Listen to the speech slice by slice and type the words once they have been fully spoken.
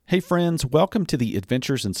Hey friends, welcome to the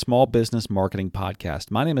Adventures in Small Business Marketing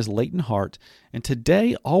podcast. My name is Leighton Hart, and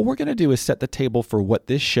today all we're going to do is set the table for what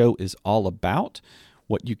this show is all about,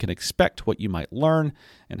 what you can expect, what you might learn,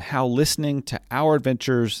 and how listening to our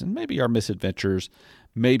adventures and maybe our misadventures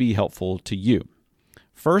may be helpful to you.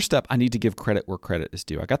 First up, I need to give credit where credit is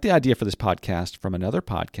due. I got the idea for this podcast from another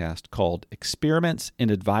podcast called Experiments in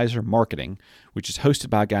Advisor Marketing, which is hosted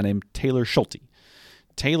by a guy named Taylor Schulte.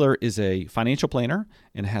 Taylor is a financial planner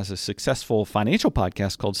and has a successful financial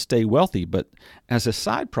podcast called Stay Wealthy, but as a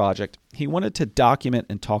side project, he wanted to document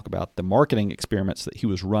and talk about the marketing experiments that he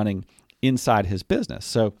was running inside his business.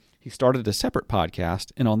 So he started a separate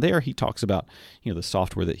podcast, and on there he talks about the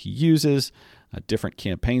software that he uses, different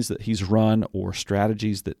campaigns that he's run or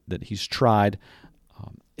strategies that he's tried.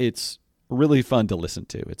 It's really fun to listen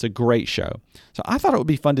to. It's a great show. So I thought it would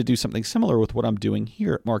be fun to do something similar with what I'm doing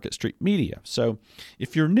here at Market Street Media. So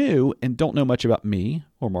if you're new and don't know much about me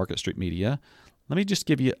or Market Street Media, let me just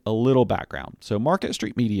give you a little background. So Market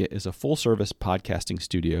Street Media is a full-service podcasting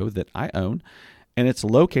studio that I own, and it's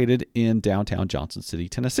located in downtown Johnson City,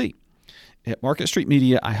 Tennessee. At Market Street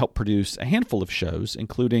Media, I help produce a handful of shows,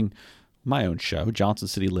 including my own show, Johnson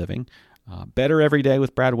City Living, Better Every Day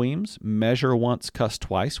with Brad Weems, Measure Once, Cuss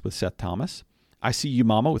Twice with Seth Thomas, I See You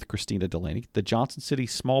Mama with Christina Delaney, the Johnson City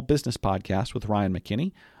Small Business Podcast with Ryan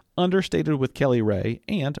McKinney, Understated with Kelly Ray,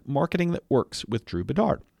 and Marketing That Works with Drew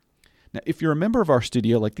Bedard. Now, if you're a member of our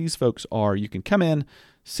studio like these folks are, you can come in,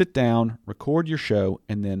 sit down, record your show,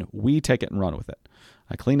 and then we take it and run with it.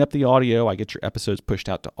 I clean up the audio, I get your episodes pushed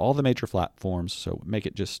out to all the major platforms, so make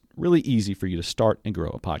it just really easy for you to start and grow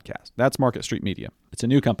a podcast. That's Market Street Media. It's a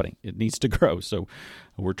new company. It needs to grow, so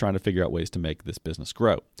we're trying to figure out ways to make this business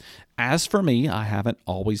grow. As for me, I haven't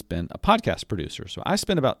always been a podcast producer, so I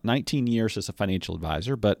spent about 19 years as a financial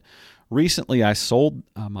advisor, but recently I sold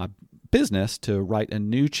my business to write a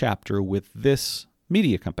new chapter with this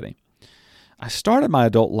media company. I started my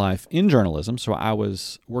adult life in journalism, so I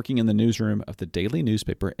was working in the newsroom of the daily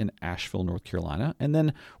newspaper in Asheville, North Carolina. And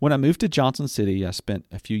then when I moved to Johnson City, I spent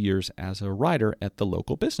a few years as a writer at the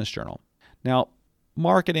local business journal. Now,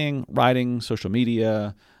 marketing, writing, social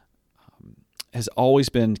media has always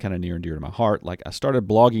been kind of near and dear to my heart. Like I started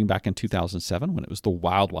blogging back in 2007 when it was the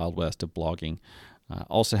wild, wild west of blogging. I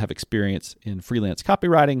also have experience in freelance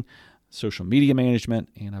copywriting, social media management,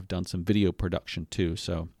 and I've done some video production too.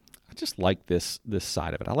 So I just like this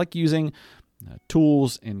side of it. I like using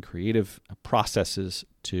tools and creative processes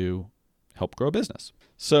to help grow a business.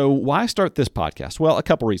 So why start this podcast? Well, a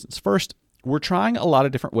couple reasons. First, we're trying a lot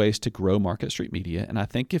of different ways to grow Market Street Media, and I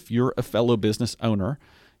think if you're a fellow business owner,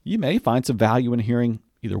 you may find some value in hearing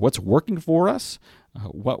either what's working for us,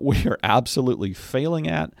 what we are absolutely failing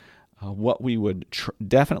at, what we would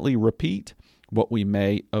definitely repeat, what we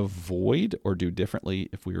may avoid or do differently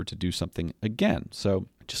if we were to do something again. So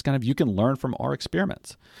just kind of you can learn from our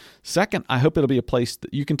experiments. Second, I hope it'll be a place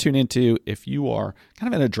that you can tune into if you are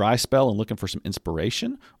kind of in a dry spell and looking for some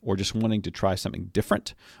inspiration or just wanting to try something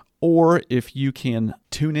different. Or if you can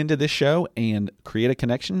tune into this show and create a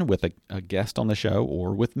connection with a guest on the show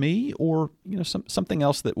or with me or something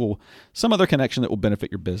else some other connection that will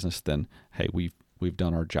benefit your business, then hey, we've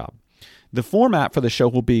done our job. The format for the show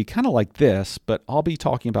will be kind of like this, but I'll be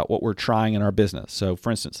talking about what we're trying in our business. So for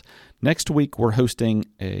instance, next week we're hosting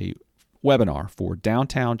a webinar for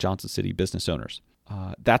downtown Johnson City business owners.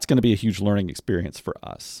 That's going to be a huge learning experience for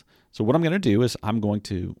us. So what I'm going to do is we're going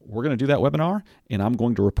to do that webinar, and I'm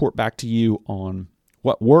going to report back to you on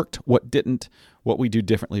what worked, what didn't, what we do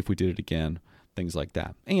differently if we did it again, things like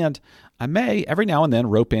that. And I may every now and then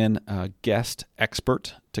rope in a guest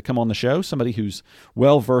expert to come on the show, somebody who's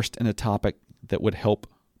well-versed in a topic that would help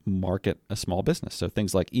market a small business. So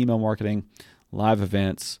things like email marketing, live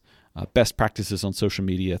events, best practices on social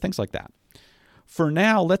media, things like that. For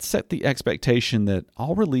now, let's set the expectation that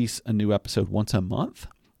I'll release a new episode once a month.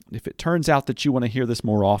 If it turns out that you want to hear this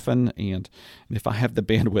more often, and if I have the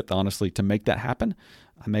bandwidth, honestly, to make that happen,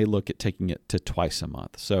 I may look at taking it to twice a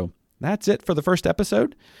month. So that's it for the first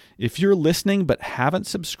episode. If you're listening but haven't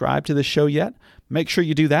subscribed to the show yet, make sure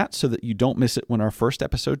you do that so that you don't miss it when our first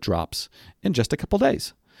episode drops in just a couple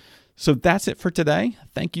days. So that's it for today.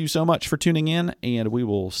 Thank you so much for tuning in, and we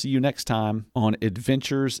will see you next time on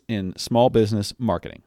Adventures in Small Business Marketing.